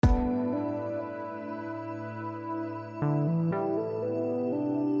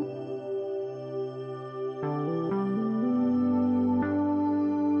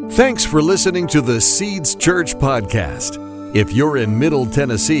Thanks for listening to the Seeds Church podcast. If you're in Middle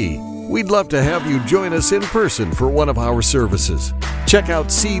Tennessee, we'd love to have you join us in person for one of our services. Check out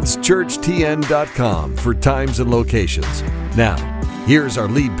seedschurchtn.com for times and locations. Now, here's our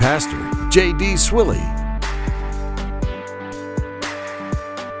lead pastor, J.D. Swilley.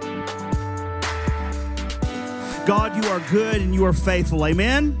 God, you are good and you are faithful.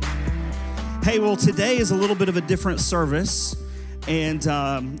 Amen? Hey, well, today is a little bit of a different service. And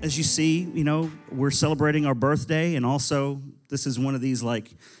as you see, we're celebrating our birthday. And also, this is one of these like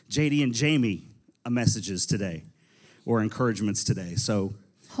JD and Jamé messages today or encouragements today. So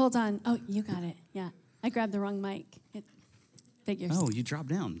hold on. Oh, you got it. Yeah. I grabbed the wrong mic. It figures. Oh, you dropped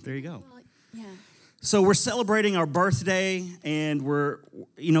down. There you go. Well, yeah. So we're celebrating our birthday, and we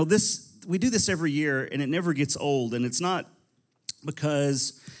do this every year, and it never gets old. And it's not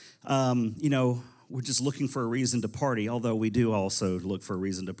because, we're just looking for a reason to party, although we do also look for a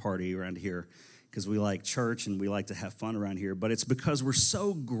reason to party around here because we like church and we like to have fun around here. But it's because we're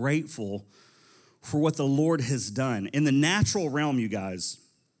so grateful for what the Lord has done. In the natural realm, you guys,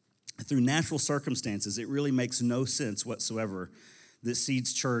 through natural circumstances, it really makes no sense whatsoever that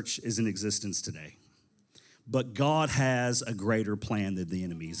Seeds Church is in existence today. But God has a greater plan than the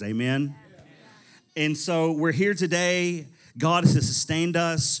enemy's. Amen? And so we're here today. God has sustained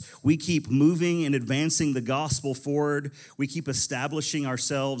us. We keep moving and advancing the gospel forward. We keep establishing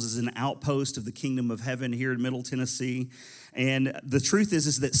ourselves as an outpost of the kingdom of heaven here in Middle Tennessee. And the truth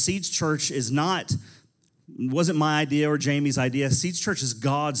is that Seeds Church wasn't my idea or Jamie's idea. Seeds Church is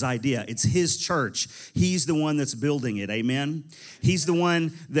God's idea. It's His church. He's the one that's building it. Amen? He's the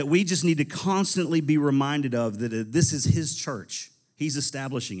one that we just need to constantly be reminded of, that this is His church. He's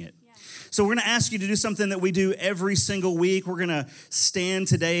establishing it. So we're going to ask you to do something that we do every single week. We're going to stand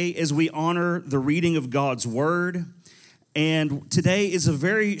today as we honor the reading of God's word. And today is a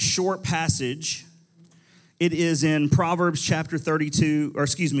very short passage. It is in Proverbs chapter 13,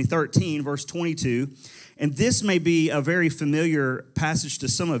 verse 22. And this may be a very familiar passage to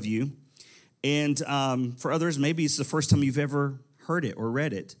some of you. And for others, maybe it's the first time you've ever heard it or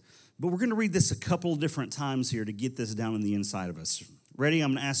read it. But we're going to read this a couple different times here to get this down in the inside of us. Ready?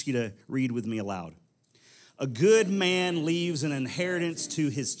 I'm going to ask you to read with me aloud. A good man leaves an inheritance to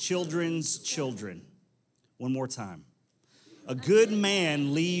his children's children. One more time. A good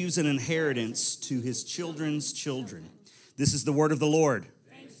man leaves an inheritance to his children's children. This is the word of the Lord.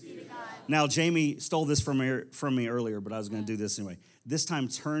 Thanks be to God. Now, Jamie stole this from me earlier, but I was going to do this anyway. This time,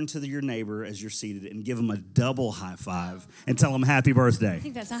 turn to your neighbor as you're seated and give him a double high five and tell him happy birthday. I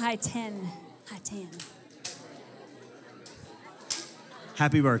think that's a high 10. High 10.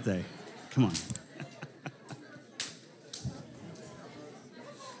 Happy birthday. Come on.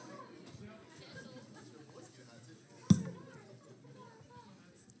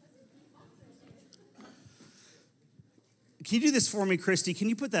 Can you do this for me, Christy? Can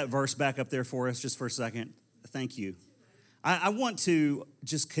you put that verse back up there for us just for a second? Thank you. I want to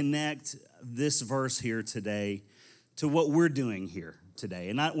just connect this verse here today to what we're doing here today.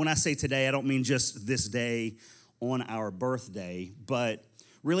 And when I say today, I don't mean just this day on our birthday, but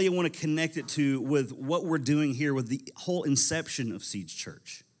really I want to connect it with what we're doing here with the whole inception of Seeds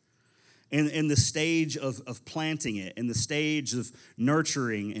Church and the stage of planting it and the stage of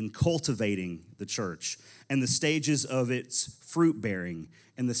nurturing and cultivating the church and the stages of its fruit bearing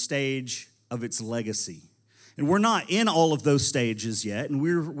and the stage of its legacy. And we're not in all of those stages yet, and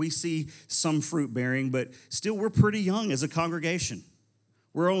we see some fruit bearing, but still we're pretty young as a congregation.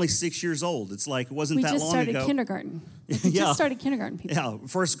 We're only 6 years old. It's like it wasn't that long ago. We just started kindergarten. We just started kindergarten, people. Yeah,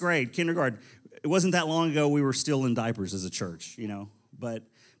 first grade, kindergarten. It wasn't that long ago we were still in diapers as a church, But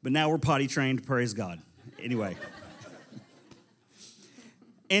now we're potty trained, praise God. Anyway.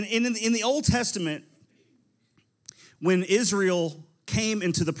 And in the Old Testament, when Israel came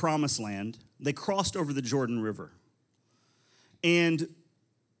into the Promised Land, they crossed over the Jordan River. And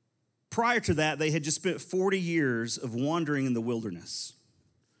prior to that, they had just spent 40 years of wandering in the wilderness.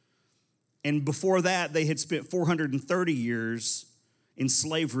 And before that, they had spent 430 years in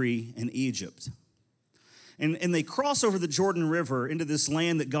slavery in Egypt. And they cross over the Jordan River into this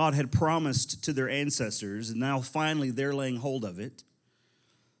land that God had promised to their ancestors, and now finally they're laying hold of it.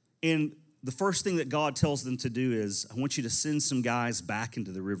 And the first thing that God tells them to do is, I want you to send some guys back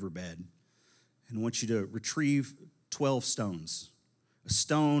into the riverbed, and I want you to retrieve 12 stones, a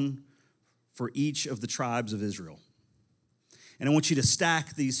stone for each of the tribes of Israel. And I want you to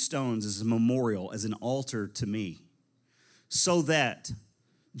stack these stones as a memorial, as an altar to me, so that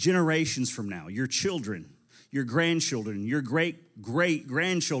generations from now, your children, your grandchildren, your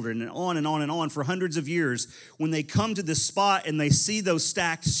great-great-grandchildren, and on and on and on for hundreds of years, when they come to this spot and they see those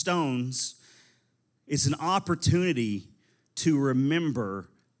stacked stones, it's an opportunity to remember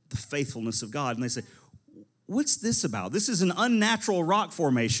the faithfulness of God. And they say, what's this about? This is an unnatural rock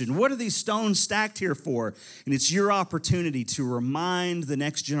formation. What are these stones stacked here for? And it's your opportunity to remind the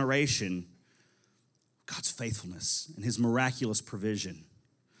next generation God's faithfulness and his miraculous provision.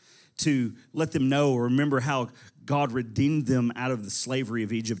 To let them know or remember how God redeemed them out of the slavery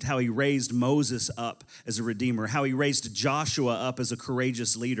of Egypt, how he raised Moses up as a redeemer, how he raised Joshua up as a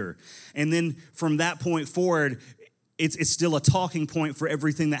courageous leader. And then from that point forward, it's still a talking point for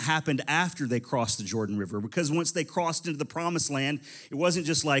everything that happened after they crossed the Jordan River. Because once they crossed into the promised land, it wasn't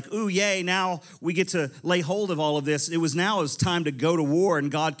just like, ooh, yay, now we get to lay hold of all of this. It was time to go to war,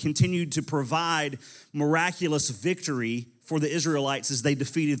 and God continued to provide miraculous victory for the Israelites as they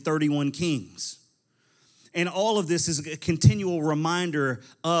defeated 31 kings. And all of this is a continual reminder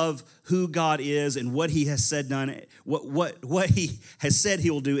of who God is and what he has said done, what he has said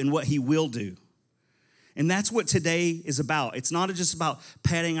he will do and what he will do. And that's what today is about. It's not just about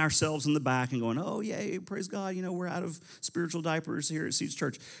patting ourselves on the back and going, oh, yay, praise God, we're out of spiritual diapers here at Seeds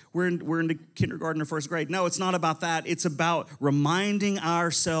Church. We're in kindergarten or first grade. No, it's not about that. It's about reminding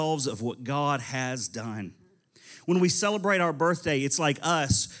ourselves of what God has done. When we celebrate our birthday, it's like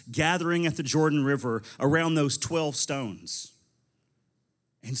us gathering at the Jordan River around those 12 stones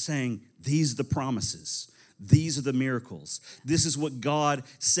and saying, these are the promises. These are the miracles. This is what God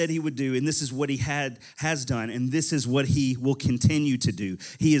said he would do, and this is what he has done, and this is what he will continue to do.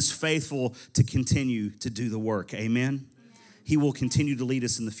 He is faithful to continue to do the work. Amen? He will continue to lead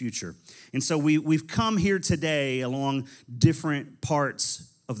us in the future. And so we've come here today along different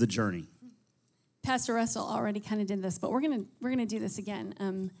parts of the journey. Pastor Russell already kind of did this, but we're gonna do this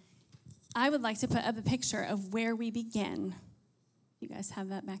again. I would like to put up a picture of where we began. You guys have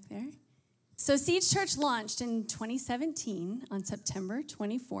that back there? So Seeds Church launched in 2017 on September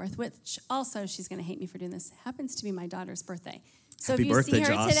 24th, which also, she's going to hate me for doing this, happens to be my daughter's birthday. So happy if you birthday, see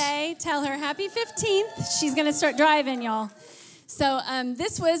her Joss. today, tell her happy 15th. She's going to start driving, y'all. So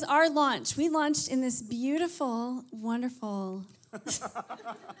this was our launch. We launched in this beautiful, wonderful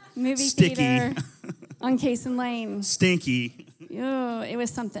movie Sticky. theater on Cason Lane. Stinky. Oh, it was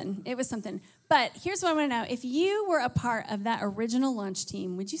something. But here's what I want to know. If you were a part of that original launch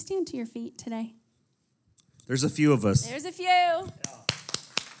team, would you stand to your feet today? There's a few of us. There's a few. That's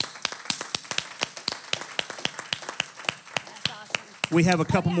awesome. We have a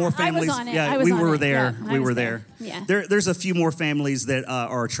couple more families. I was on it. Yeah, I was we on were it. there. Yeah, we I was were there. there. Yeah. There's a few more families that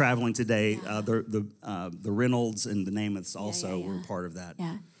are traveling today. The Reynolds and the Namaths also were part of that.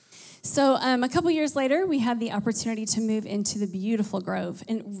 Yeah. So a couple years later, we had the opportunity to move into the beautiful Grove.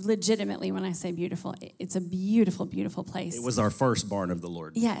 And legitimately, when I say beautiful, it's a beautiful, beautiful place. It was our first barn of the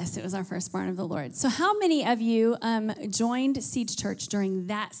Lord. Yes, it was our first barn of the Lord. So how many of you joined Seeds Church during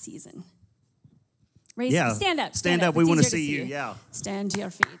that season? Stand up. Stand up. We want to see you. Yeah. Stand to your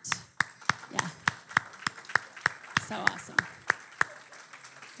feet. Yeah. So awesome.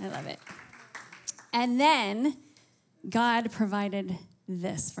 I love it. And then God provided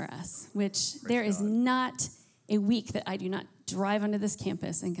this for us, which there is not a week that I do not drive onto this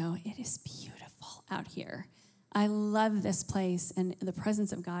campus and go, it is beautiful out here. I love this place, and the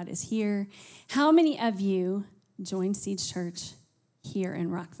presence of God is here. How many of you joined Seeds Church here in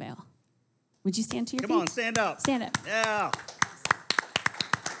Rockvale? Would you stand to your feet? Come on, stand up. Stand up. Yeah.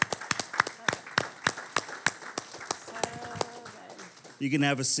 So good. You can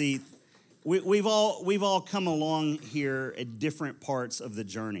have a seat. We've all come along here at different parts of the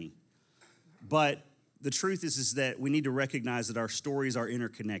journey. But the truth is that we need to recognize that our stories are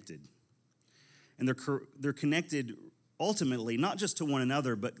interconnected. And they're connected ultimately, not just to one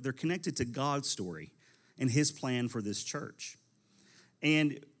another, but they're connected to God's story and his plan for this church.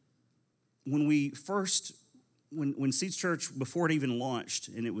 And when Seeds Church, before it even launched,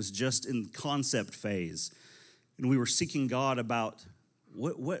 and it was just in concept phase, and we were seeking God about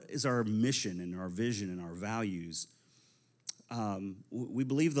what is our mission and our vision and our values, we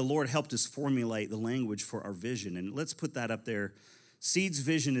believe the Lord helped us formulate the language for our vision. And let's put that up there. Seed's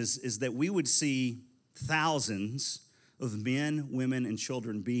vision is that we would see thousands of men, women, and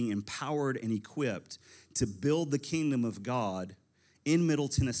children being empowered and equipped to build the kingdom of God in Middle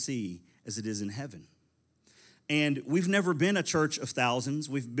Tennessee as it is in heaven. And we've never been a church of thousands.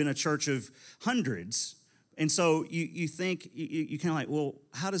 We've been a church of hundreds. And so you think, you kind of like, well,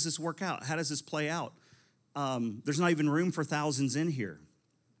 how does this work out? How does this play out? There's not even room for thousands in here.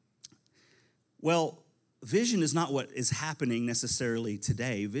 Well, vision is not what is happening necessarily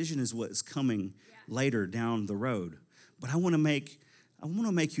today. Vision is what is coming later down the road. But I want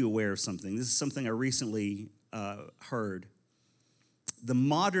to make you aware of something. This is something I recently heard. The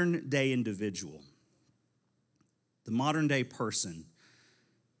modern day individual, the modern day person,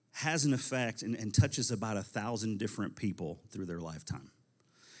 has an effect and touches about 1,000 different people through their lifetime.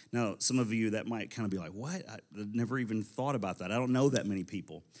 Now, some of you that might kind of be like, what? I never even thought about that. I don't know that many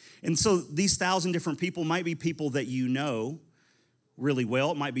people. And so these 1,000 different people might be people that you know really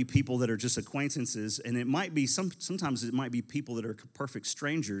well. It might be people that are just acquaintances. And it might be, sometimes it might be people that are perfect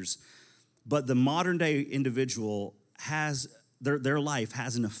strangers. But the modern day individual has, their life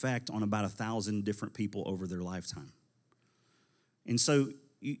has an effect on about 1,000 different people over their lifetime. And so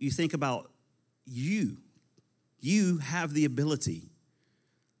you think about you have the ability,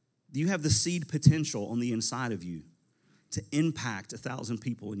 you have the seed potential on the inside of you to impact 1,000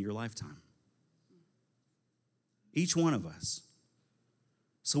 people in your lifetime. Each one of us.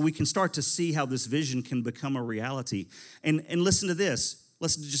 So we can start to see how this vision can become a reality. And listen to this.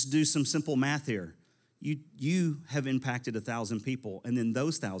 Let's just do some simple math here. You have impacted 1,000 people, and then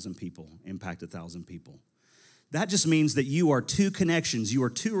those 1,000 people impact 1,000 people. That just means that you are 2 connections, you are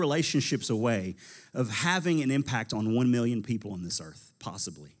 2 relationships away of having an impact on 1 million people on this earth,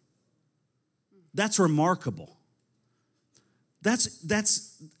 possibly. That's remarkable. That's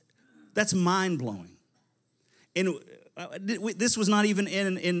mind-blowing. And this was not even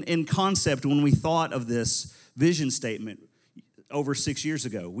in concept when we thought of this vision statement over 6 years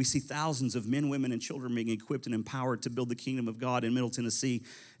ago. We see thousands of men, women, and children being equipped and empowered to build the kingdom of God in Middle Tennessee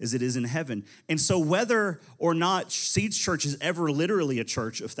as it is in heaven. And so whether or not Seeds Church is ever literally a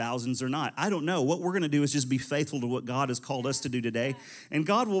church of thousands or not, I don't know. What we're going to do is just be faithful to what God has called us to do today. And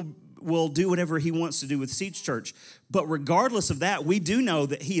God will do whatever he wants to do with Seeds Church. But regardless of that, we do know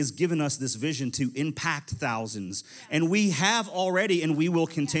that he has given us this vision to impact thousands. And we have already, and we will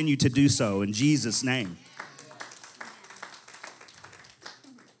continue to do so in Jesus' name.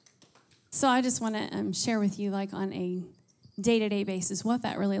 So I just want to share with you, like on a day-to-day basis, what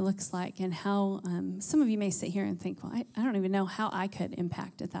that really looks like and how some of you may sit here and think, well, I don't even know how I could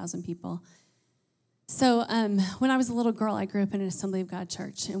impact 1,000 people. So when I was a little girl, I grew up in an Assembly of God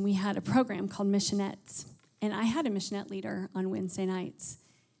church, and we had a program called Missionettes. And I had a missionette leader on Wednesday nights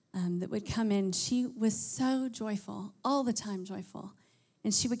that would come in. She was so joyful, all the time joyful.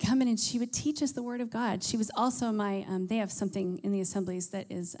 And she would come in and she would teach us the Word of God. She was also my, they have something in the assemblies that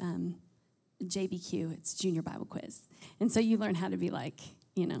is JBQ, it's Junior Bible Quiz. And so you learn how to be like,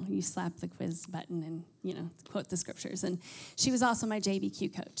 you slap the quiz button and, quote the scriptures. And she was also my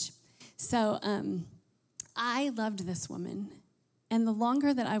JBQ coach. So I loved this woman. And the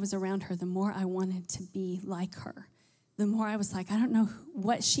longer that I was around her, the more I wanted to be like her. The more I was like, I don't know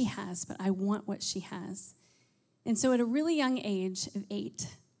what she has, but I want what she has. And so at a really young age of 8,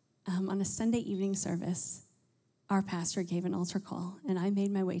 on a Sunday evening service, our pastor gave an altar call, and I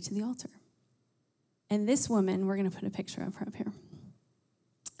made my way to the altar. And this woman, we're going to put a picture of her up here.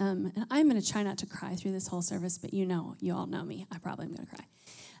 And I'm going to try not to cry through this whole service, but you all know me. I probably am going to cry.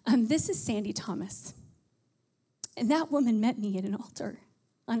 This is Sandy Thomas. And that woman met me at an altar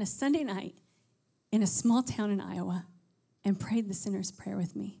on a Sunday night in a small town in Iowa and prayed the sinner's prayer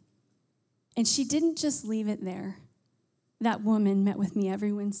with me. And she didn't just leave it there. That woman met with me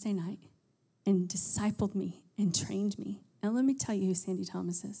every Wednesday night and discipled me and trained me. Now let me tell you who Sandy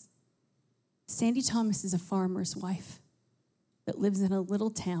Thomas is. Sandy Thomas is a farmer's wife that lives in a little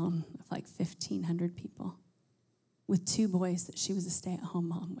town of like 1,500 people with 2 boys that she was a stay-at-home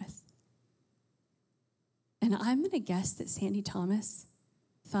mom with. And I'm going to guess that Sandy Thomas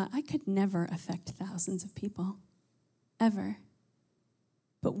thought, I could never affect thousands of people, ever.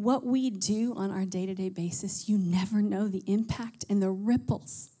 But what we do on our day-to-day basis, you never know the impact and the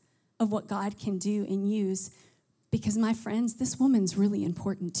ripples of what God can do and use. Because, my friends, this woman's really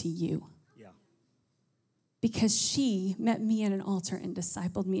important to you. Yeah. Because she met me at an altar and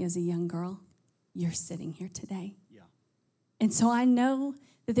discipled me as a young girl. You're sitting here today. Yeah. And so I know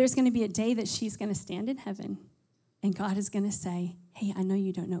that there's going to be a day that she's going to stand in heaven, and God is going to say, hey, I know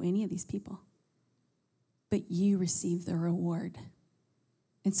you don't know any of these people, but you receive the reward.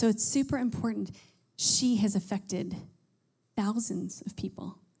 And so it's super important. She has affected thousands of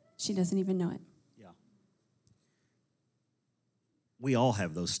people. She doesn't even know it. Yeah. We all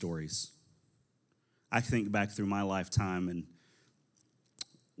have those stories. I think back through my lifetime and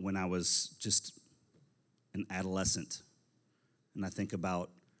when I was just an adolescent, and I think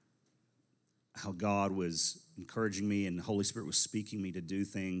about how God was encouraging me and the Holy Spirit was speaking me to do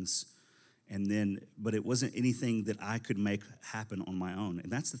things. But it wasn't anything that I could make happen on my own. And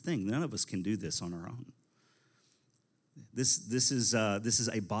that's the thing. None of us can do this on our own. This is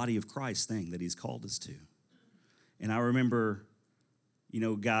a body of Christ thing that he's called us to. And I remember,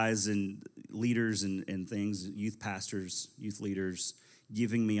 guys and leaders and things, youth pastors, youth leaders,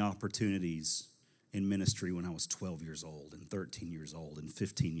 giving me opportunities in ministry when I was 12 years old and 13 years old and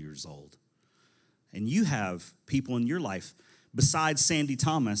 15 years old. And you have people in your life, besides Sandy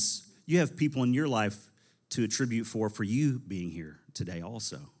Thomas, you have people in your life to attribute for you being here today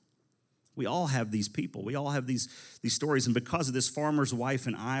also. We all have these people. We all have these stories. And because of this farmer's wife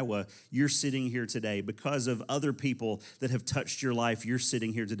in Iowa, you're sitting here today. Because of other people that have touched your life, you're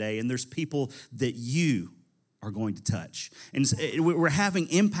sitting here today. And there's people that you are going to touch. And we're having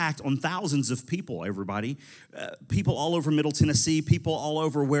impact on thousands of people, everybody. People all over Middle Tennessee, people all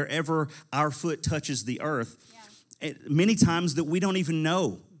over wherever our foot touches the earth. Yeah. And many times that we don't even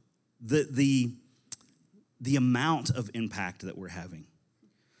know the amount of impact that we're having.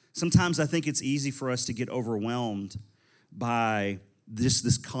 Sometimes I think it's easy for us to get overwhelmed by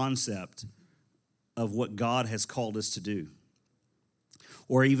this concept of what God has called us to do,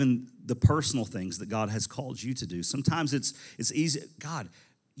 or even the personal things that God has called you to do. Sometimes it's easy. God,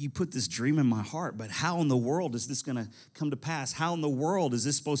 you put this dream in my heart, but how in the world is this going to come to pass? How in the world is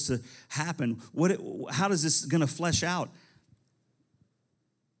this supposed to happen? How is this going to flesh out?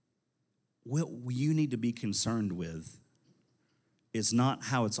 What you need to be concerned with is not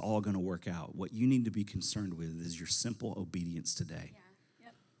how it's all going to work out. What you need to be concerned with is your simple obedience today. Yeah.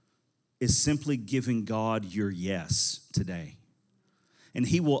 Yep. Is simply giving God your yes today. And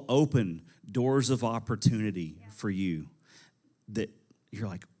he will open doors of opportunity for you that you're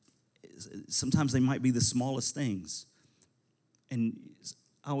like, sometimes they might be the smallest things. And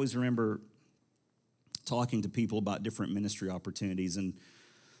I always remember talking to people about different ministry opportunities, and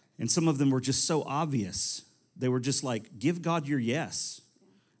some of them were just so obvious. They were just like, give God your yes.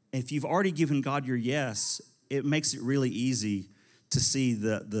 And if you've already given God your yes, it makes it really easy to see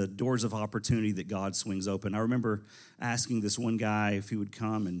the doors of opportunity that God swings open. I remember asking this one guy if he would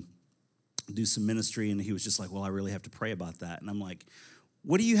come and do some ministry, and he was just like, well, I really have to pray about that. And I'm like,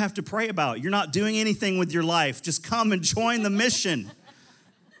 what do you have to pray about? You're not doing anything with your life. Just come and join the mission.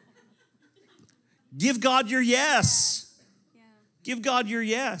 Give God your yes. Yeah. Give God your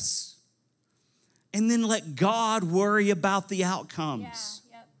yes. And then let God worry about the outcomes.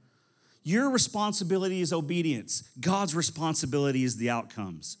 Yeah, yep. Your responsibility is obedience. God's responsibility is the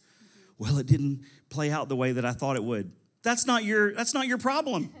outcomes. Mm-hmm. Well, it didn't play out the way that I thought it would. That's not your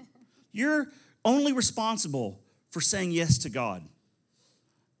problem. You're only responsible for saying yes to God.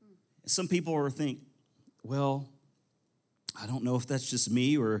 Some people will think, well, I don't know if that's just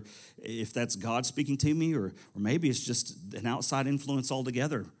me or if that's God speaking to me, or maybe it's just an outside influence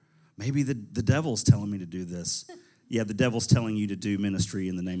altogether. Maybe the devil's telling me to do this. Yeah, the devil's telling you to do ministry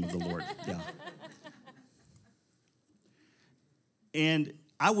in the name of the Lord. Yeah. And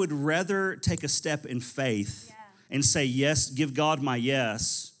I would rather take a step in faith and say, yes, give God my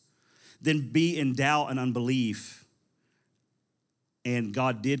yes, than be in doubt and unbelief. And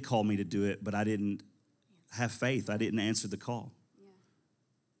God did call me to do it, but I didn't have faith. I didn't answer the call. Yeah.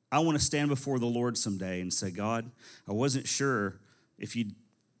 I want to stand before the Lord someday and say, God, I wasn't sure if you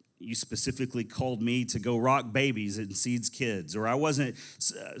specifically called me to go rock babies and Seeds kids, or I wasn't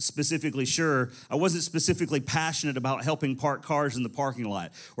specifically sure, I wasn't specifically passionate about helping park cars in the parking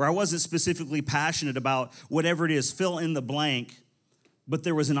lot, or I wasn't specifically passionate about whatever it is, fill in the blank, but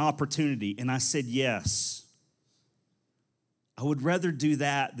there was an opportunity, and I said yes. I would rather do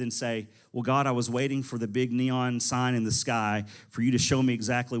that than say, well, God, I was waiting for the big neon sign in the sky for you to show me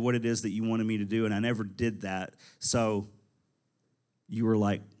exactly what it is that you wanted me to do, and I never did that, so you were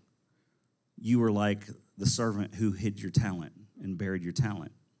like the servant who hid your talent and buried your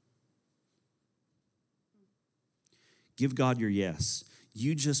talent. Give God your yes.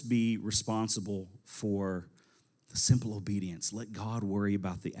 You just be responsible for the simple obedience. Let God worry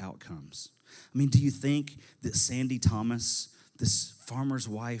about the outcomes. I mean, do you think that Sandy Thomas, this farmer's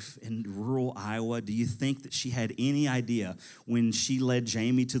wife in rural Iowa, do you think that she had any idea when she led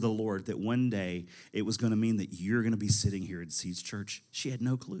Jamé to the Lord that one day it was going to mean that you're going to be sitting here at Seeds Church? She had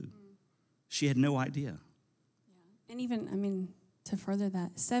no clue. She had no idea. Yeah. And even, to further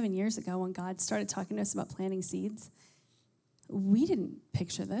that, 7 years ago when God started talking to us about planting seeds, we didn't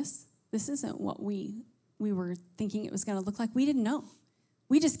picture this. This isn't what we were thinking it was going to look like. We didn't know.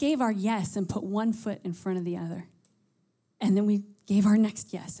 We just gave our yes and put one foot in front of the other. And then we gave our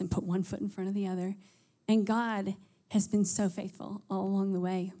next yes and put one foot in front of the other. And God has been so faithful all along the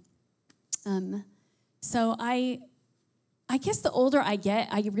way. So I guess the older I get,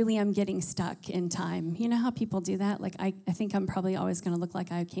 I really am getting stuck in time. You know how people do that? Like, I think I'm probably always going to look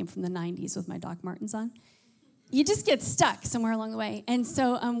like I came from the 90s with my Doc Martens on. you just get stuck somewhere along the way. And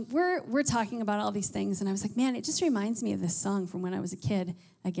so we're talking about all these things, and I was like, man, it just reminds me of this song from when I was a kid.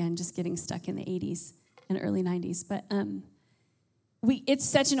 Again, just getting stuck in the 80s and early 90s. But it's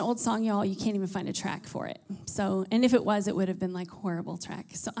such an old song, y'all, you can't even find a track for it. So, and if it was, it would have been like horrible track.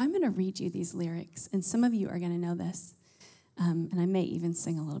 So I'm going to read you these lyrics, and some of you are going to know this. And I may even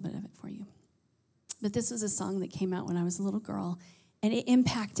sing a little bit of it for you. But this was a song that came out when I was a little girl, and it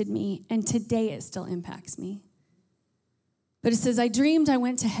impacted me, and today it still impacts me. But it says, I dreamed I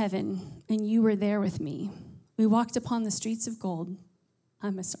went to heaven, and you were there with me. We walked upon the streets of gold.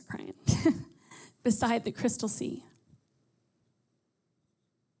 I'm going to start crying. Beside the crystal sea.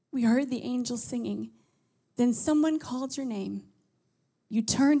 We heard the angels singing. Then someone called your name. You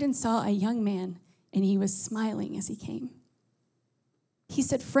turned and saw a young man, and he was smiling as he came. He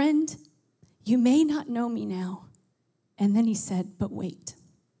said, friend, you may not know me now. And then he said, but wait.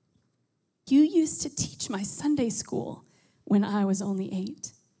 You used to teach my Sunday school when I was only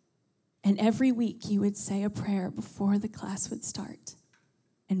 8. And every week you would say a prayer before the class would start.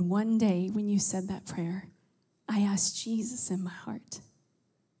 And one day when you said that prayer, I asked Jesus in my heart,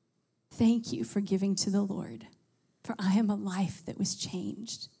 thank you for giving to the Lord, for I am a life that was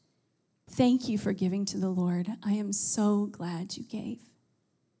changed. Thank you for giving to the Lord. I am so glad you gave.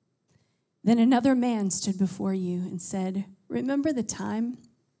 Then another man stood before you and said, remember the time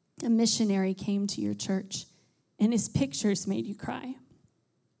a missionary came to your church and his pictures made you cry?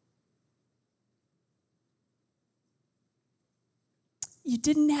 You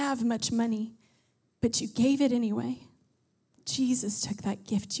didn't have much money, but you gave it anyway. Jesus took that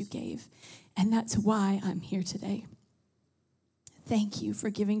gift you gave, and that's why I'm here today. Thank you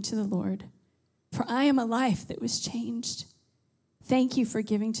for giving to the Lord, for I am a life that was changed. Thank you for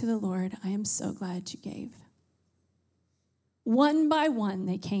giving to the Lord. I am so glad you gave. One by one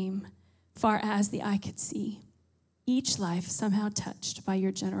they came, far as the eye could see, each life somehow touched by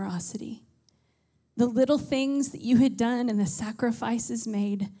your generosity. The little things that you had done and the sacrifices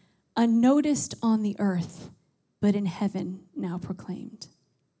made, unnoticed on the earth, but in heaven now proclaimed.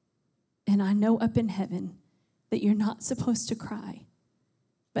 And I know up in heaven that you're not supposed to cry,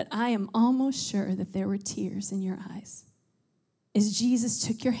 but I am almost sure that there were tears in your eyes as Jesus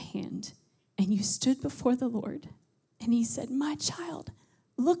took your hand and you stood before the Lord and he said, my child,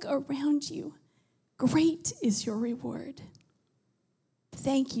 look around you. Great is your reward.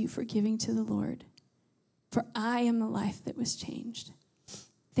 Thank you for giving to the Lord, for I am the life that was changed.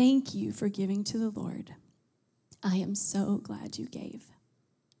 Thank you for giving to the Lord. I am so glad you gave.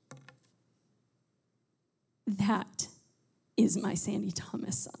 That is my Sandy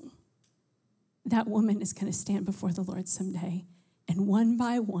Thomas song. That woman is going to stand before the Lord someday, and one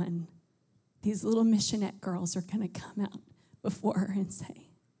by one, these little missionette girls are going to come out before her and say,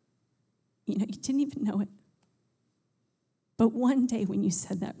 you know, you didn't even know it. But one day when you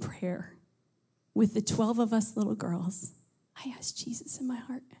said that prayer with the 12 of us little girls, I asked Jesus in my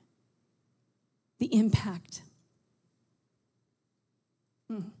heart. The impact.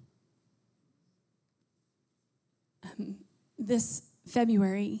 This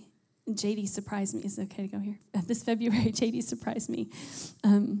February, JD surprised me. Is it okay to go here? This February, JD surprised me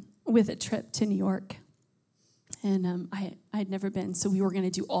with a trip to New York. And I had never been, so we were going to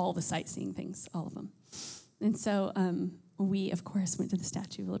do all the sightseeing things, all of them. And so we, of course, went to the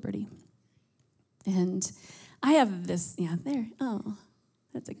Statue of Liberty. And I have this, there. Oh,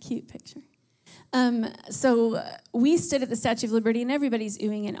 that's a cute picture. So we stood at the Statue of Liberty, and everybody's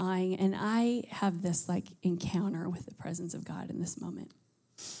oohing and eyeing, and I have this, encounter with the presence of God in this moment.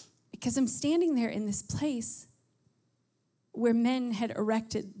 Because I'm standing there in this place where men had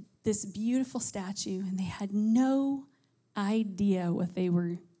erected this beautiful statue, and they had no idea what they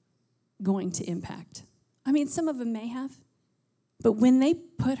were going to impact. I mean, some of them may have, but when they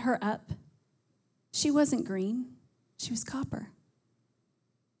put her up, she wasn't green, she was copper.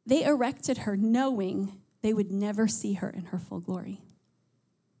 They erected her knowing they would never see her in her full glory.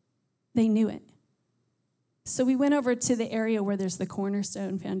 They knew it. So we went over to the area where there's the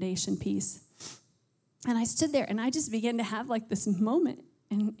cornerstone foundation piece. And I stood there and I just began to have this moment.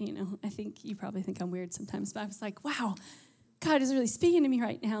 And, I think you probably think I'm weird sometimes, but I was like, wow, God is really speaking to me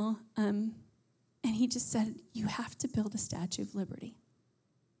right now. And he just said, you have to build a Statue of Liberty,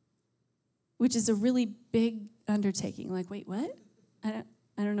 which is a really big undertaking. Wait, what? I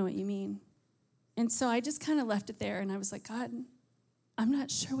don't know what you mean. And so I just kind of left it there, and I was like, God, I'm not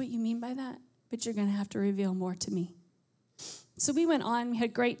sure what you mean by that, but you're going to have to reveal more to me. So we went on, we had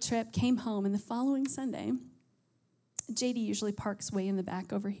a great trip, came home, and the following Sunday, JD usually parks way in the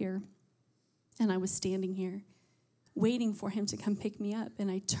back over here, and I was standing here waiting for him to come pick me up,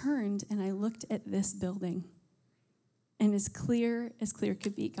 and I turned and I looked at this building, And as clear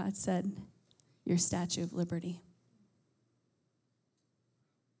could be, God said, your Statue of Liberty.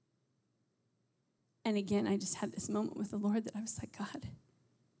 And again, I just had this moment with the Lord that I was like, God,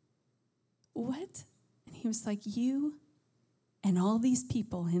 what? And he was like, you and all these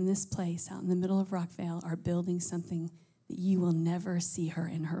people in this place out in the middle of Rockvale are building something that you will never see her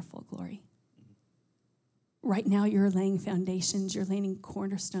in her full glory. Right now, you're laying foundations, you're laying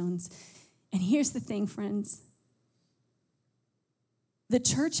cornerstones. And here's the thing, friends. The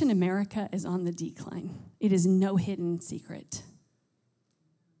church in America is on the decline. It is no hidden secret.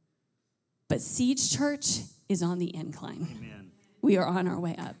 But Siege Church is on the incline. Amen. We are on our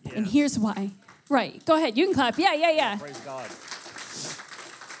way up. Yes. And here's why. Right, go ahead. You can clap. Yeah. Praise God.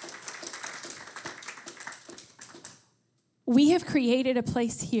 We have created a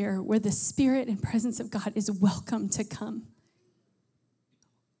place here where the Spirit and presence of God is welcome to come.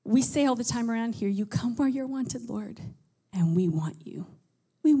 We say all the time around here, you come where you're wanted, Lord, and we want you.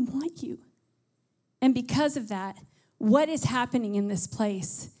 We want you. And because of that, what is happening in this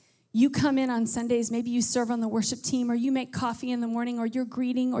place? You come in on Sundays, maybe you serve on the worship team, or you make coffee in the morning, or you're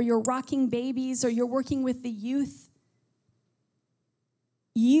greeting, or you're rocking babies, or you're working with the youth.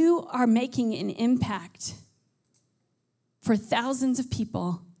 You are making an impact for thousands of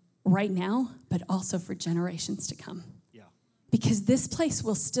people right now, but also for generations to come. Yeah. Because this place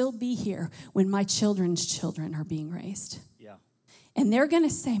will still be here when my children's children are being raised. Yeah. And they're going to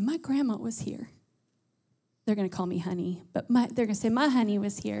say, my grandma was here. They're going to call me honey, but they're going to say, my honey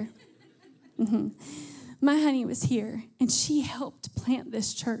was here. Mm-hmm. My honey was here, and she helped plant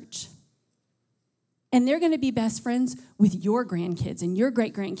this church. And they're going to be best friends with your grandkids and your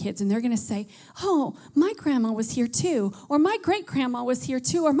great-grandkids, and they're going to say, oh, my grandma was here too, or my great-grandma was here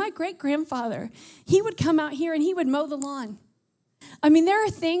too, or my great-grandfather. He would come out here and he would mow the lawn. I mean, there are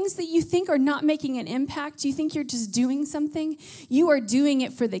things that you think are not making an impact. You think you're just doing something. You are doing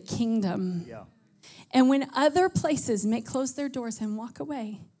it for the kingdom. Yeah. And when other places may close their doors and walk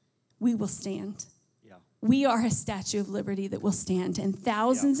away, we will stand. Yeah. We are a Statue of Liberty that will stand, and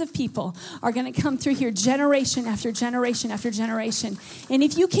thousands of people are going to come through here generation after generation after generation. And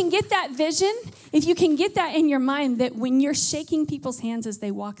if you can get that vision, if you can get that in your mind, that when you're shaking people's hands as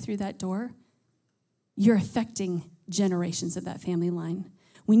they walk through that door, you're affecting generations of that family line.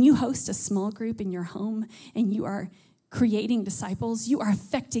 When you host a small group in your home and you are creating disciples, you are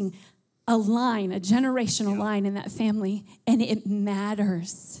affecting a line, a generational line in that family, and it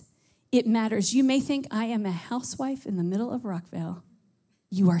matters. It matters. You may think, I am a housewife in the middle of Rockvale.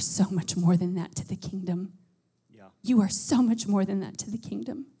 You are so much more than that to the kingdom. Yeah. You are so much more than that to the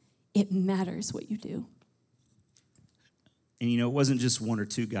kingdom. It matters what you do. And it wasn't just one or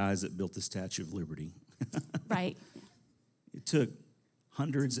two guys that built the Statue of Liberty. Right. It took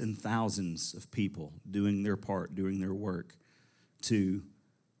hundreds and thousands of people doing their part, doing their work to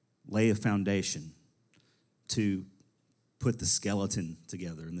lay a foundation, to put the skeleton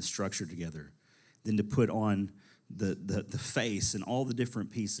together and the structure together, then to put on the face and all the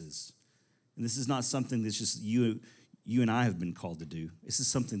different pieces. And this is not something that's just you and I have been called to do. This is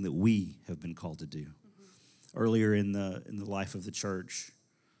something that we have been called to do. Mm-hmm. Earlier in the life of the church,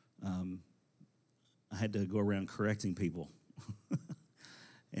 I had to go around correcting people.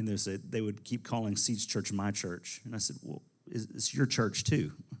 And they would keep calling Siege Church my church. And I said, well, it's your church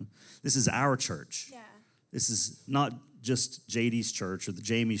too. This is our church. Yeah. This is not just JD's church or the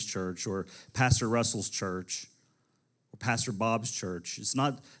Jamie's church or Pastor Russell's church or Pastor Bob's church. It's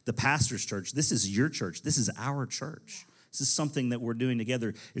not the pastor's church. This is your church. This is our church. This is something that we're doing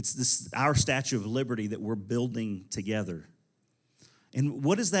together. It's our Statue of Liberty that we're building together. And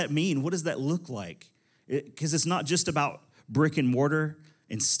what does that mean? What does that look like? Because it's not just about brick and mortar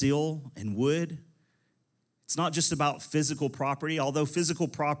and steel and wood. It's not just about physical property, although physical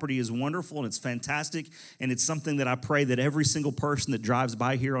property is wonderful and it's fantastic, and it's something that I pray that every single person that drives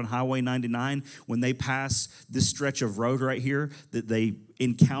by here on Highway 99, when they pass this stretch of road right here, that they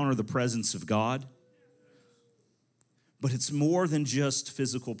encounter the presence of God. But it's more than just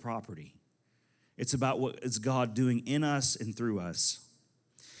physical property. It's about what is God doing in us and through us.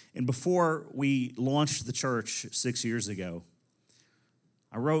 And before we launched the church 6 years ago,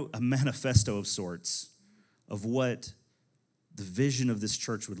 I wrote a manifesto of sorts of what the vision of this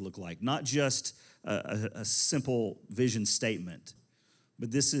church would look like. Not just a simple vision statement, but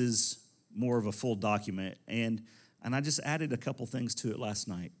this is more of a full document. And I just added a couple things to it last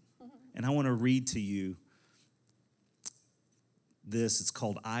night. And I want to read to you this. It's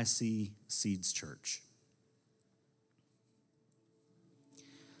called I See Seeds Church.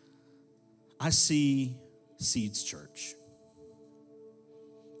 I see Seeds Church.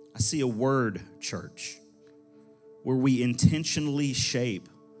 I see a word church. where we intentionally shape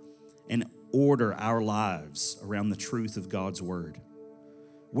and order our lives around the truth of God's word,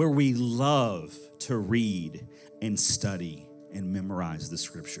 where we love to read and study and memorize the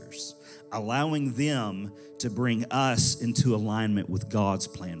scriptures, allowing them to bring us into alignment with God's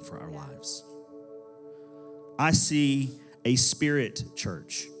plan for our lives. I see a spirit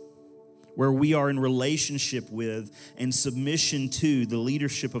church where we are in relationship with and submission to the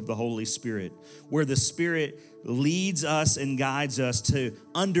leadership of the Holy Spirit, where the Spirit leads us and guides us to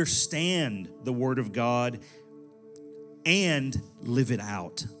understand the Word of God and live it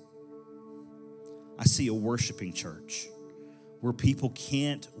out. I see a worshiping church where people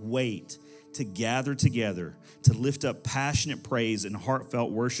can't wait to gather together to lift up passionate praise and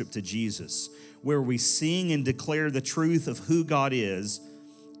heartfelt worship to Jesus, where we sing and declare the truth of who God is,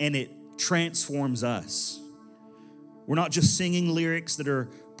 and it transforms us. We're not just singing lyrics that are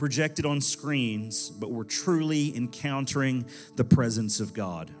projected on screens, but we're truly encountering the presence of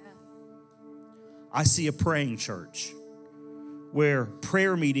God. I see a praying church where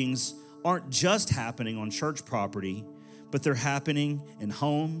prayer meetings aren't just happening on church property, but they're happening in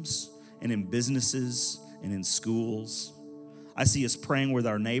homes and in businesses and in schools. I see us praying with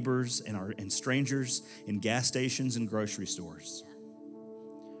our neighbors and strangers in gas stations and grocery stores.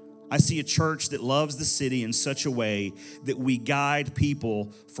 I see a church that loves the city in such a way that we guide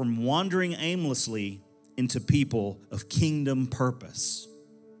people from wandering aimlessly into people of kingdom purpose.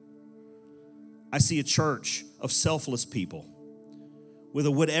 I see a church of selfless people with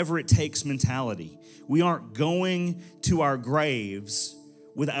a whatever it takes mentality. We aren't going to our graves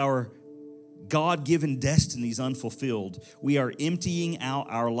with our God-given destinies unfulfilled. We are emptying out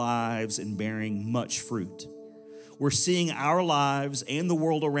our lives and bearing much fruit. We're seeing our lives and the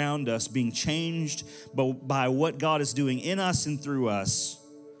world around us being changed by what God is doing in us and through us.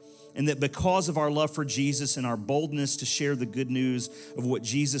 And that because of our love for Jesus and our boldness to share the good news of what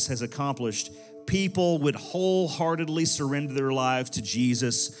Jesus has accomplished, people would wholeheartedly surrender their lives to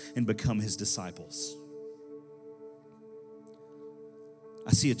Jesus and become his disciples.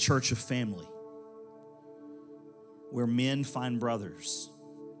 I see a church of family where men find brothers,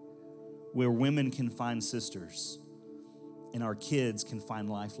 where women can find sisters, and our kids can find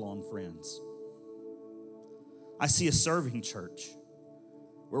lifelong friends. I see a serving church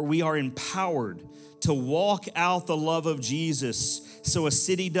where we are empowered to walk out the love of Jesus so a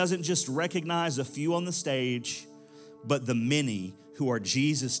city doesn't just recognize a few on the stage, but the many who are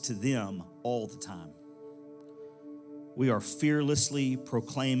Jesus to them all the time. We are fearlessly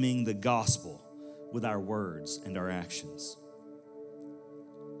proclaiming the gospel with our words and our actions.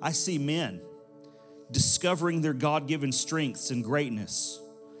 I see men discovering their God-given strengths and greatness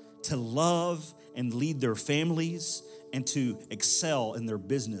to love and lead their families and to excel in their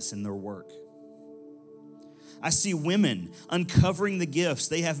business and their work. I see women uncovering the gifts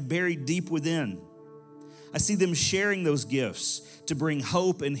they have buried deep within. I see them sharing those gifts to bring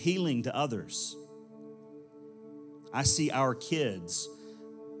hope and healing to others. I see our kids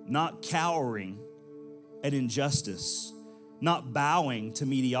not cowering at injustice, not bowing to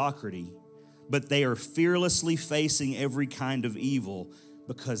mediocrity, but they are fearlessly facing every kind of evil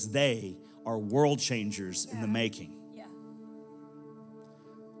because they are world changers in the making. Yeah.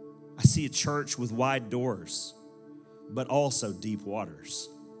 I see a church with wide doors, but also deep waters,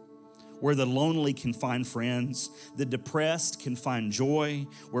 where the lonely can find friends, the depressed can find joy,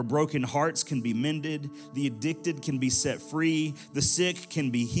 where broken hearts can be mended, the addicted can be set free, the sick can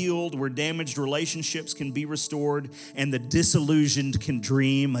be healed, where damaged relationships can be restored, and the disillusioned can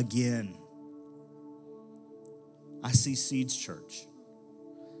dream again. I see Seeds Church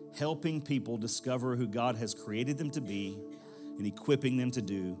helping people discover who God has created them to be and equipping them to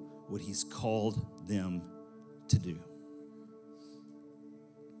do what he's called them to do.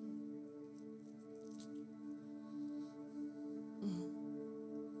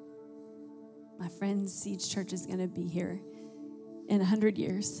 My friends, Siege Church is going to be here in 100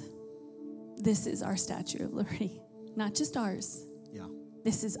 years. This is our Statue of Liberty, not just ours. Yeah.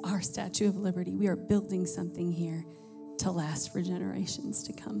 This is our Statue of Liberty. We are building something here to last for generations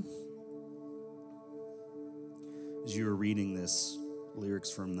to come. As you were reading this lyrics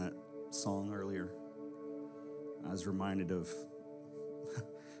from that song earlier, I was reminded of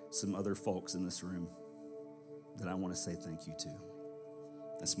some other folks in this room that I want to say thank you to.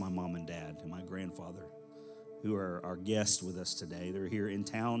 That's my mom and dad and my grandfather, who are our guests with us today. They're here in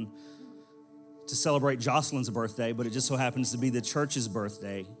town to celebrate Jocelyn's birthday, but it just so happens to be the church's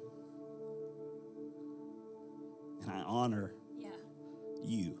birthday. And I honor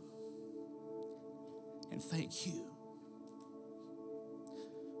you. And thank you.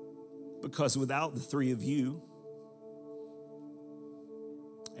 Because without the three of you,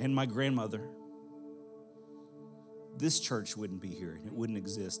 and my grandmother, this church wouldn't be here. It wouldn't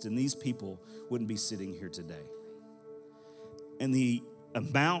exist. And these people wouldn't be sitting here today. And the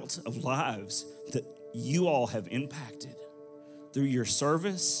amount of lives that you all have impacted through your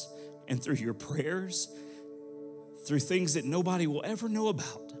service and through your prayers, through things that nobody will ever know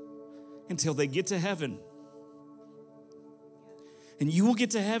about until they get to heaven. And you will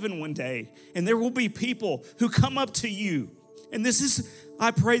get to heaven one day, and there will be people who come up to you. And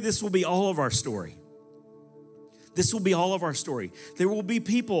I pray this will be all of our story. This will be all of our story. There will be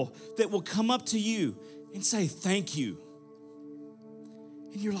people that will come up to you and say, thank you.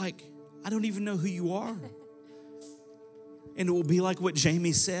 And you're like, I don't even know who you are. And it will be like what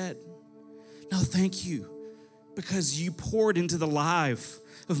Jamé said. No, thank you, because you poured into the life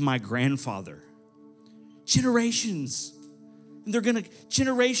of my grandfather. Generations. And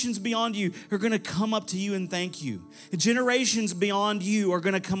generations beyond you are gonna come up to you and thank you. And generations beyond you are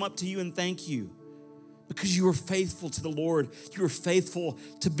gonna come up to you and thank you because you were faithful to the Lord. You were faithful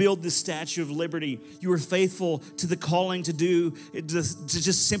to build this Statue of Liberty. You were faithful to the calling to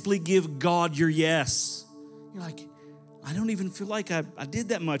just simply give God your yes. You're like, I don't even feel like I did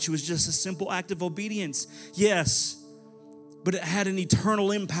that much. It was just a simple act of obedience. Yes, but it had an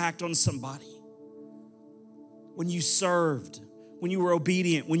eternal impact on somebody. When you served, when you were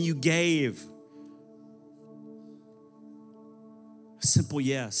obedient, when you gave. A simple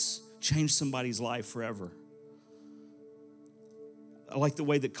yes changed somebody's life forever. I like the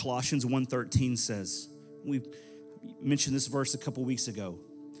way that Colossians 1:13 says. We mentioned this verse a couple weeks ago.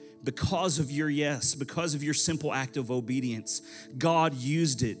 Because of your yes, because of your simple act of obedience, God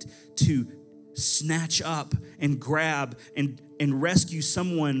used it to snatch up and grab and rescue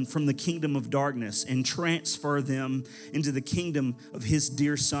someone from the kingdom of darkness and transfer them into the kingdom of his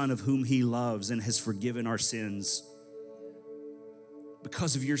dear Son, of whom he loves and has forgiven our sins.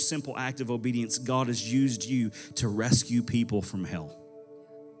 Because of your simple act of obedience, God has used you to rescue people from hell.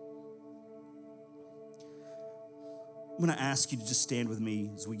 I'm going to ask you to just stand with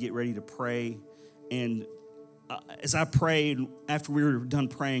me as we get ready to pray. And as I pray, after we were done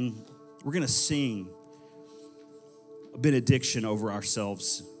praying, we're going to sing a benediction over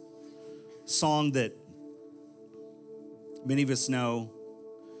ourselves. A song that many of us know.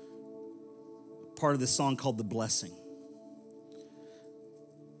 Part of this song called The Blessing.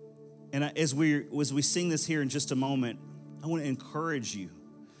 And as we sing this here in just a moment, I want to encourage you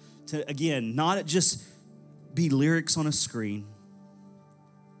to, again, not just be lyrics on a screen.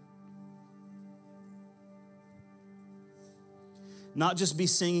 Not just be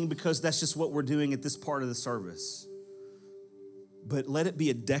singing because that's just what we're doing at this part of the service. But let it be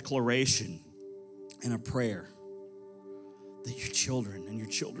a declaration and a prayer that your children and your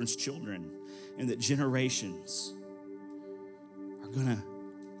children's children and that generations are going to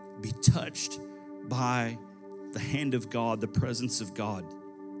be touched by the hand of God, the presence of God,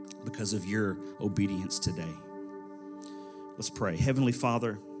 because of your obedience today. Let's pray. Heavenly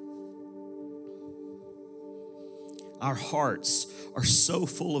Father, our hearts are so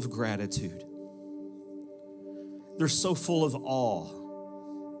full of gratitude. They're so full of awe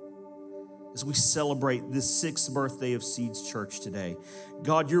as we celebrate this 6th birthday of Seeds Church today.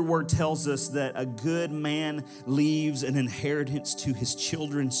 God, your word tells us that a good man leaves an inheritance to his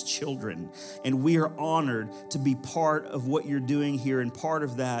children's children. And we are honored to be part of what you're doing here, and part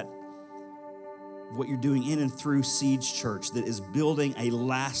of that, what you're doing in and through Seeds Church that is building a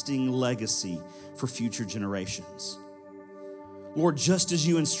lasting legacy for future generations. Lord, just as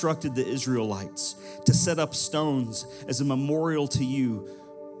you instructed the Israelites to set up stones as a memorial to you,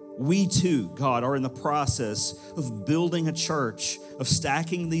 we too, God, are in the process of building a church, of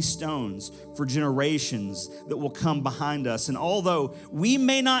stacking these stones for generations that will come behind us. And although we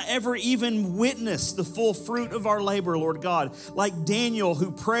may not ever even witness the full fruit of our labor, Lord God, like Daniel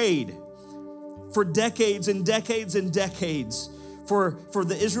who prayed for decades and decades and decades for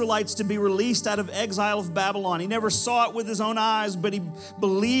the Israelites to be released out of exile of Babylon. He never saw it with his own eyes, but he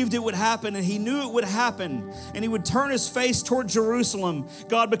believed it would happen, and he knew it would happen. And he would turn his face toward Jerusalem,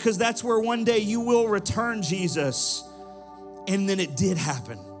 God, because that's where one day you will return, Jesus. And then it did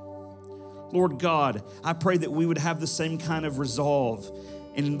happen. Lord God, I pray that we would have the same kind of resolve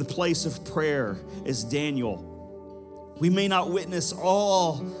in the place of prayer as Daniel. We may not witness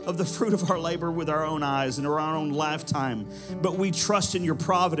all of the fruit of our labor with our own eyes and our own lifetime, but we trust in your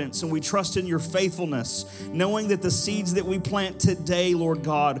providence and we trust in your faithfulness, knowing that the seeds that we plant today, Lord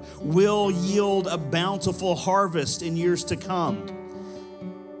God, will yield a bountiful harvest in years to come.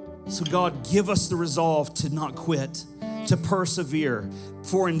 So God, give us the resolve to not quit, to persevere,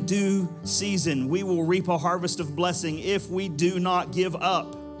 for in due season we will reap a harvest of blessing if we do not give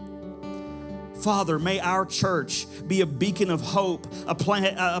up. Father, may our church be a beacon of hope, a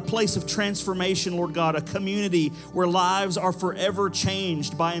place of transformation, Lord God, a community where lives are forever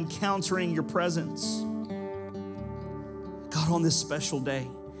changed by encountering your presence. God, on this special day,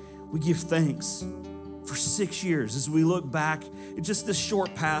 we give thanks for 6 years as we look back at just this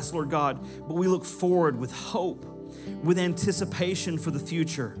short past, Lord God, but we look forward with hope, with anticipation for the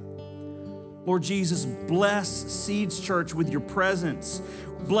future. Lord Jesus, bless Seeds Church with your presence.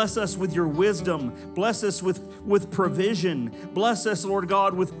 Bless us with your wisdom. Bless us with provision. Bless us, Lord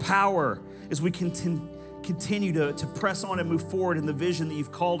God, with power as we continue to press on and move forward in the vision that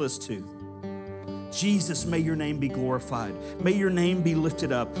you've called us to. Jesus, may your name be glorified. May your name be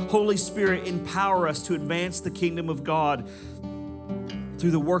lifted up. Holy Spirit, empower us to advance the kingdom of God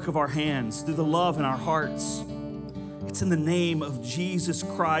through the work of our hands, through the love in our hearts. It's in the name of Jesus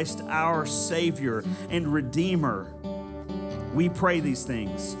Christ, our Savior and Redeemer, we pray these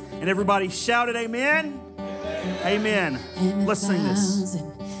things. And everybody shouted amen? Amen. Let's sing this.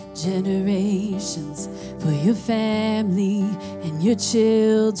 Generations for your family and your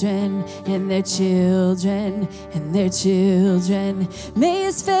children and their children and their children. May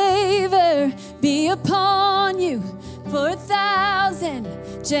his favor be upon you for 1,000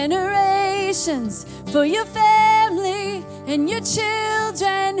 generations, for your family and your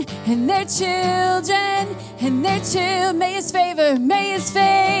children and their children and their children. May his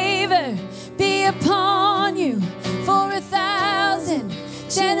favor be upon you for 1,000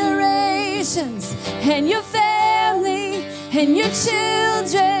 generations, and your family and your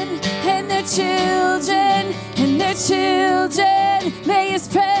children and their children and their children. May his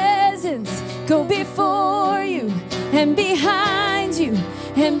presence go before you and behind you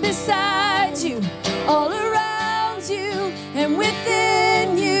and beside you, all around you and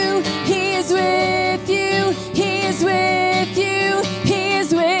within you. He is with you, he is with you, he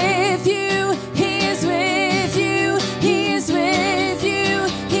is with you, he is with you, he is with you,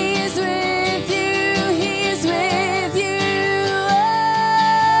 he is with you, he is with you. Oh,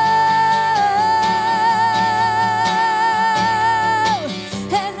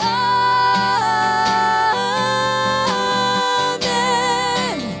 and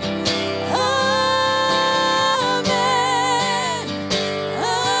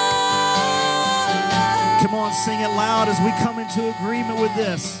Come on, sing it loud as we come into agreement with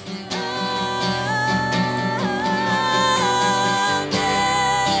this.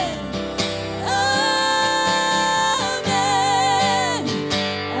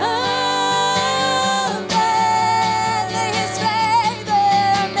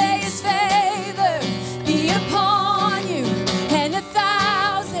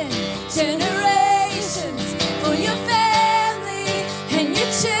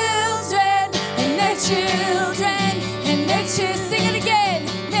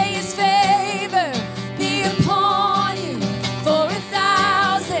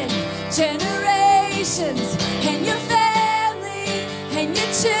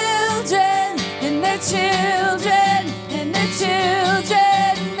 Children and their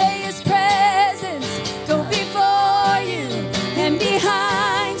children, may his presence go before you and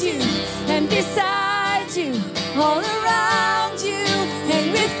behind you and beside you, all around you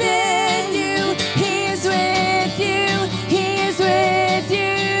and within you. He is with you, he is with you.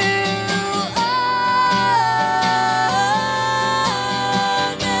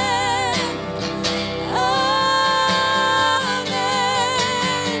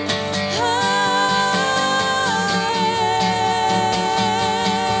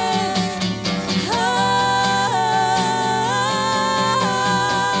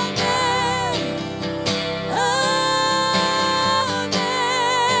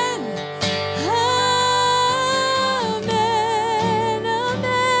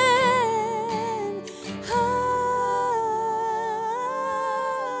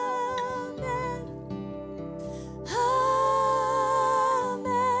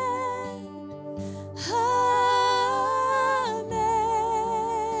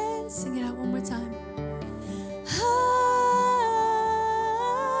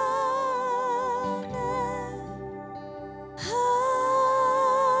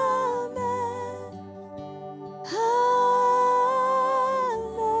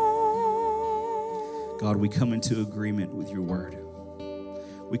 God, we come into agreement with your word.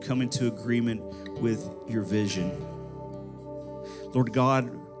 We come into agreement with your vision. Lord God,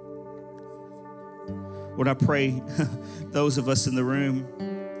 Lord, I pray those of us in the room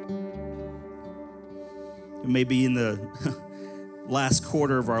who may be in the last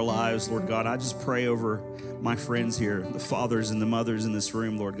quarter of our lives, Lord God, I just pray over my friends here, the fathers and the mothers in this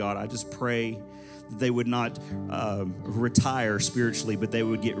room, Lord God. I just pray they would not retire spiritually, but they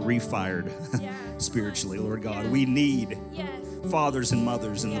would get refired spiritually, Lord God. We need fathers and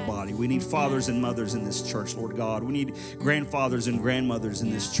mothers in the body. We need fathers and mothers in this church, Lord God. We need grandfathers and grandmothers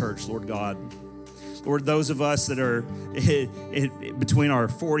in this church, Lord God. Lord, those of us that are between our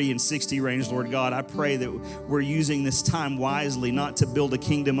 40 and 60 range, Lord God, I pray that we're using this time wisely, not to build a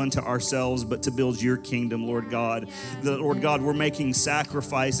kingdom unto ourselves, but to build your kingdom, Lord God. Lord God, we're making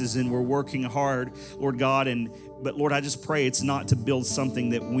sacrifices and we're working hard, Lord God. But Lord, I just pray it's not to build something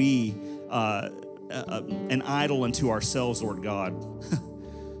that we, an idol unto ourselves, Lord God.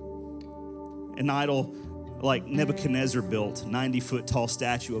 An idol like Nebuchadnezzar built, 90-foot tall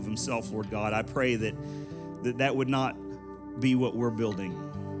statue of himself, Lord God. I pray that would not be what we're building.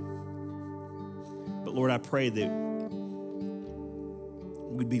 But Lord, I pray that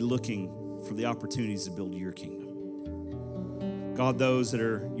we'd be looking for the opportunities to build your kingdom. God, those that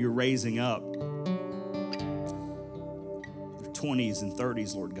you're raising up, their 20s and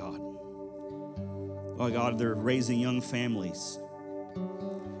 30s, Lord God. Oh God, they're raising young families.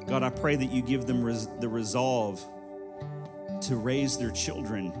 God, I pray that you give them the resolve to raise their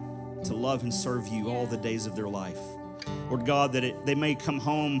children to love and serve you all the days of their life. Lord God, that they may come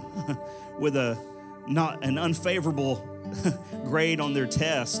home with not an unfavorable grade on their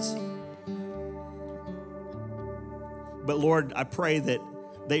test. But Lord, I pray that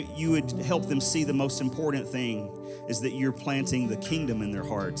you would help them see the most important thing is that you're planting the kingdom in their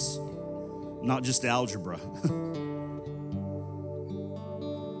hearts, not just algebra.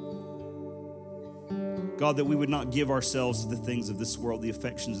 God, that we would not give ourselves to the things of this world, the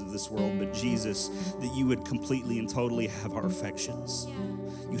affections of this world, but Jesus, that you would completely and totally have our affections.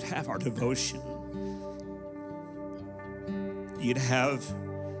 You'd have our devotion. You'd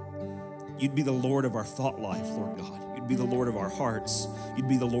be the Lord of our thought life, Lord God. You'd be the Lord of our hearts. You'd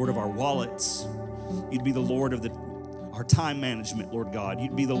be the Lord of our wallets. You'd be the Lord of our time management, Lord God.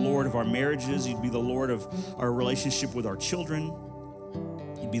 You'd be the Lord of our marriages. You'd be the Lord of our relationship with our children.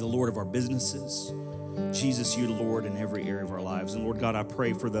 You'd be the Lord of our businesses. Jesus, you're Lord in every area of our lives. And Lord God, I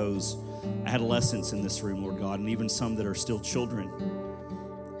pray for those adolescents in this room, Lord God, and even some that are still children,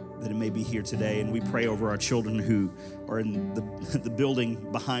 that it may be here today. And we pray over our children who are in the building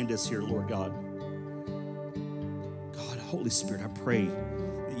behind us here, Lord God. God, Holy Spirit, I pray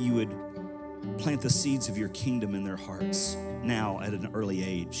that you would plant the seeds of your kingdom in their hearts now at an early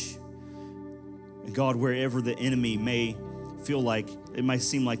age. And God, wherever the enemy may feel like, it might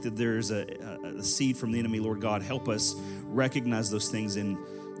seem like that there's a seed from the enemy, Lord God, help us recognize those things and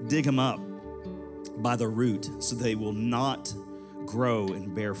dig them up by the root so they will not grow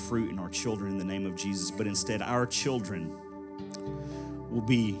and bear fruit in our children in the name of Jesus, but instead our children will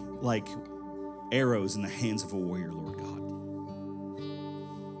be like arrows in the hands of a warrior, Lord God.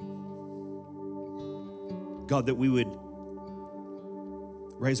 God, that we would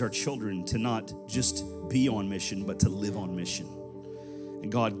raise our children to not just be on mission, but to live on mission.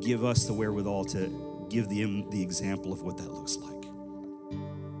 And God, give us the wherewithal to give them the example of what that looks like.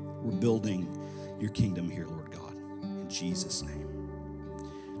 We're building your kingdom here, Lord God, in Jesus' name.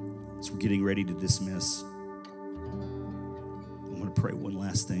 So we're getting ready to dismiss. I'm going to pray one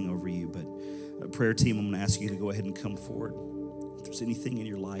last thing over you, but prayer team, I'm going to ask you to go ahead and come forward. If there's anything in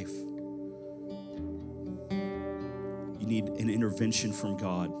your life you need an intervention from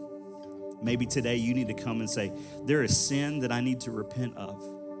God, maybe today you need to come and say, there is sin that I need to repent of.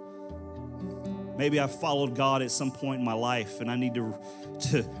 Maybe I've followed God at some point in my life and I need to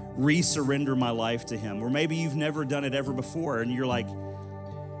re-surrender my life to him. Or maybe you've never done it ever before and you're like,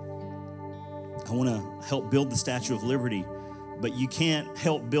 I want to help build the Statue of Liberty, but you can't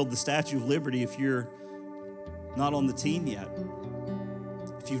help build the Statue of Liberty if you're not on the team yet.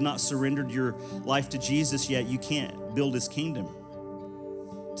 If you've not surrendered your life to Jesus yet, you can't build his kingdom.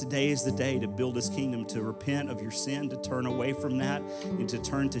 Today is the day to build his kingdom, to repent of your sin, to turn away from that, and to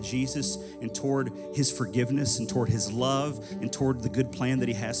turn to Jesus and toward his forgiveness and toward his love and toward the good plan that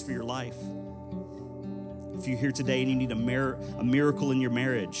he has for your life. If you're here today and you need a miracle in your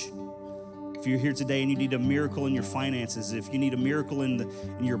marriage, if you're here today and you need a miracle in your finances, if you need a miracle in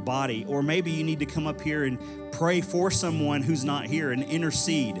your body, or maybe you need to come up here and pray for someone who's not here and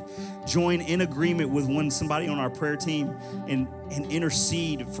intercede, join in agreement with somebody on our prayer team and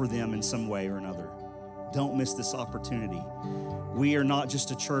intercede for them in some way or another. Don't miss this opportunity. We are not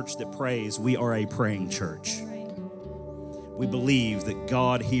just a church that prays, we are a praying church. We believe that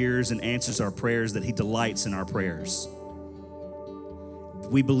God hears and answers our prayers, that he delights in our prayers.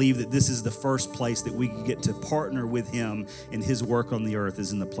 We believe that this is the first place that we get to partner with him in his work on the earth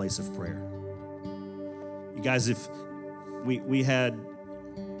is in the place of prayer. You guys, if we had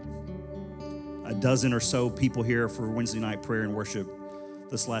a dozen or so people here for Wednesday night prayer and worship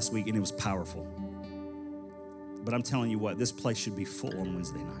this last week, and it was powerful. But I'm telling you what, this place should be full on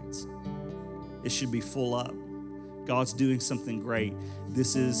Wednesday nights. It should be full up. God's doing something great.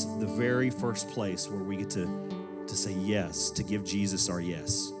 This is the very first place where we get to say yes, to give Jesus our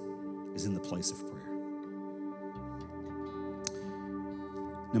yes, is in the place of prayer.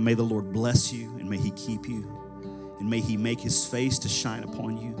 Now may the Lord bless you, and may he keep you, and may he make his face to shine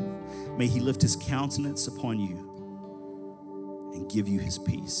upon you. May he lift his countenance upon you and give you his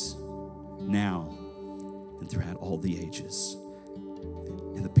peace now and throughout all the ages.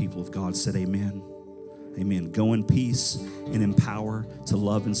 And the people of God said amen. Amen. Go in peace and in power to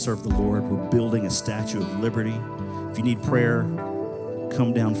love and serve the Lord. We're building a statue of liberty. If you need prayer,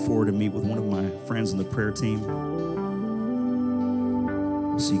 come down forward and meet with one of my friends on the prayer team.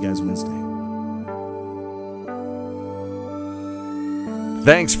 We'll see you guys Wednesday.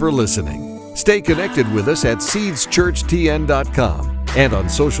 Thanks for listening. Stay connected with us at seedschurchtn.com and on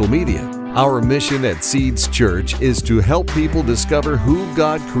social media. Our mission at Seeds Church is to help people discover who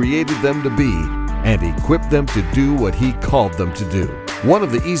God created them to be and equip them to do what he called them to do. One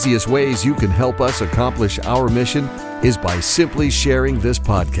of the easiest ways you can help us accomplish our mission is by simply sharing this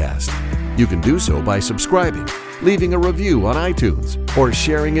podcast. You can do so by subscribing, leaving a review on iTunes, or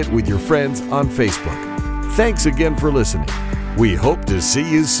sharing it with your friends on Facebook. Thanks again for listening. We hope to see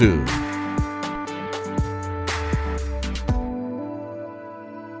you soon.